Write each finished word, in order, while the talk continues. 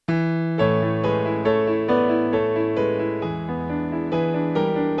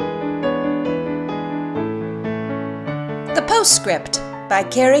Postscript by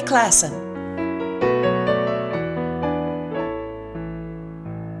Carrie Klassen.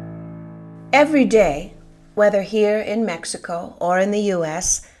 Every day, whether here in Mexico or in the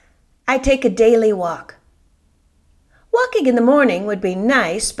U.S., I take a daily walk. Walking in the morning would be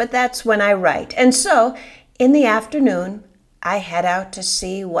nice, but that's when I write. And so, in the afternoon, I head out to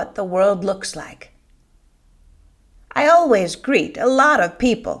see what the world looks like. I always greet a lot of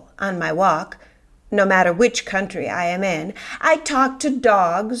people on my walk, no matter which country I am in. I talk to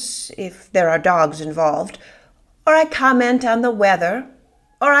dogs, if there are dogs involved, or I comment on the weather,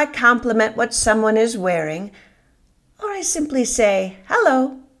 or I compliment what someone is wearing, or I simply say,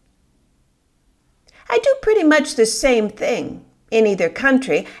 hello. I do pretty much the same thing in either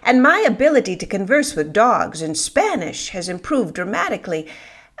country, and my ability to converse with dogs in Spanish has improved dramatically.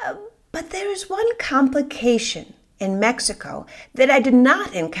 But there is one complication in Mexico that I did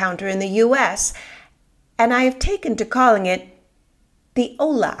not encounter in the U.S., and I have taken to calling it the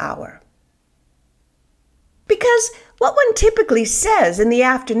Hola Hour. Because what one typically says in the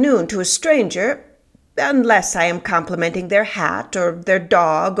afternoon to a stranger, unless I am complimenting their hat or their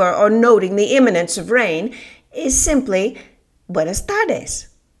dog or noting the imminence of rain, is simply, Buenas tardes,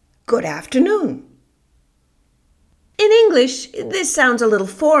 good afternoon. In English, this sounds a little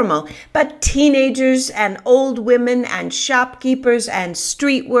formal, but teenagers and old women and shopkeepers and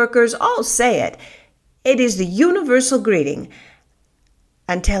street workers all say it. It is the universal greeting,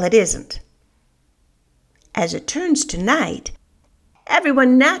 until it isn't. As it turns to night,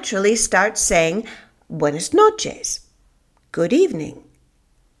 everyone naturally starts saying, Buenas noches, good evening.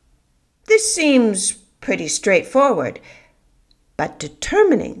 This seems pretty straightforward, but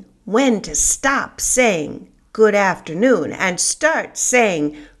determining when to stop saying good afternoon and start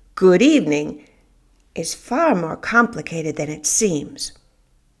saying good evening is far more complicated than it seems.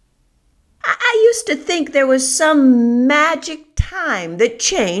 I used to think there was some magic time that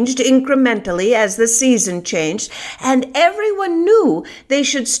changed incrementally as the season changed, and everyone knew they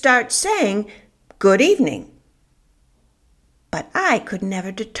should start saying good evening. But I could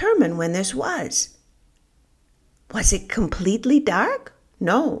never determine when this was. Was it completely dark?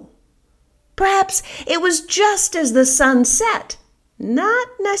 No. Perhaps it was just as the sun set. Not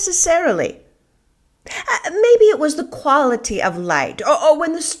necessarily. Maybe it was the quality of light, or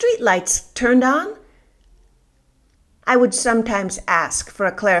when the street lights turned on. I would sometimes ask for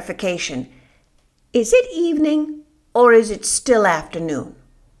a clarification. Is it evening, or is it still afternoon?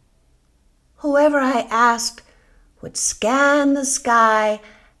 Whoever I asked would scan the sky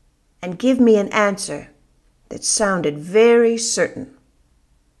and give me an answer that sounded very certain.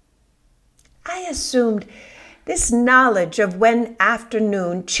 I assumed this knowledge of when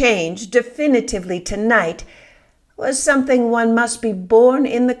afternoon changed definitively to night was something one must be born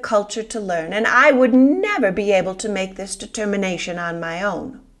in the culture to learn, and I would never be able to make this determination on my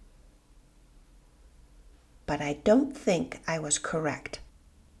own. But I don't think I was correct.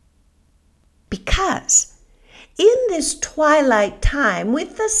 Because in this twilight time,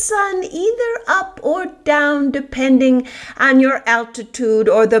 with the sun either up or down depending on your altitude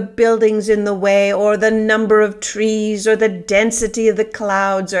or the buildings in the way or the number of trees or the density of the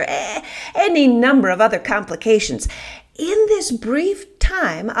clouds or any number of other complications, in this brief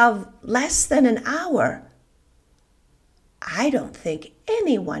time of less than an hour, I don't think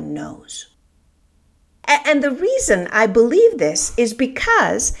anyone knows. And the reason I believe this is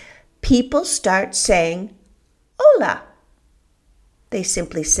because people start saying, Hola. They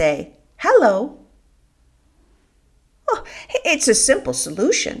simply say, hello. Oh, it's a simple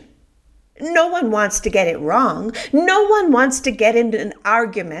solution. No one wants to get it wrong. No one wants to get into an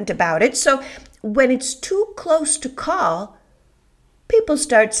argument about it. So when it's too close to call, people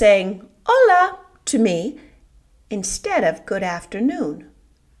start saying, Hola, to me, instead of good afternoon,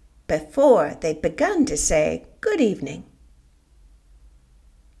 before they'd begun to say good evening.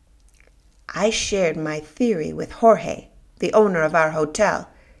 I shared my theory with Jorge, the owner of our hotel.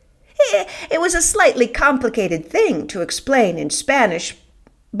 It was a slightly complicated thing to explain in Spanish,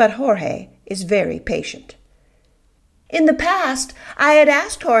 but Jorge is very patient. In the past, I had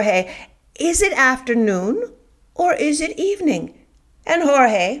asked Jorge, is it afternoon or is it evening? And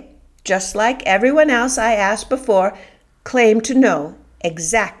Jorge, just like everyone else I asked before, claimed to know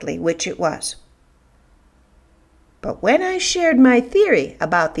exactly which it was. But when I shared my theory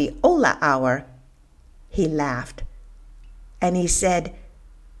about the Hola Hour, he laughed, and he said,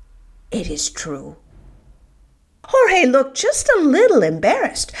 it is true. Jorge looked just a little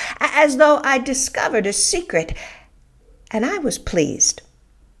embarrassed, as though I'd discovered a secret, and I was pleased.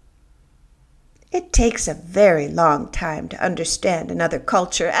 It takes a very long time to understand another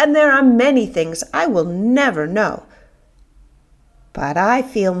culture, and there are many things I will never know. but I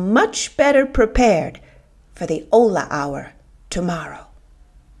feel much better prepared for the Hola Hour tomorrow.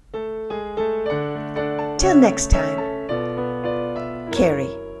 Till next time,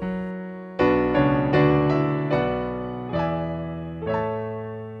 Carrie.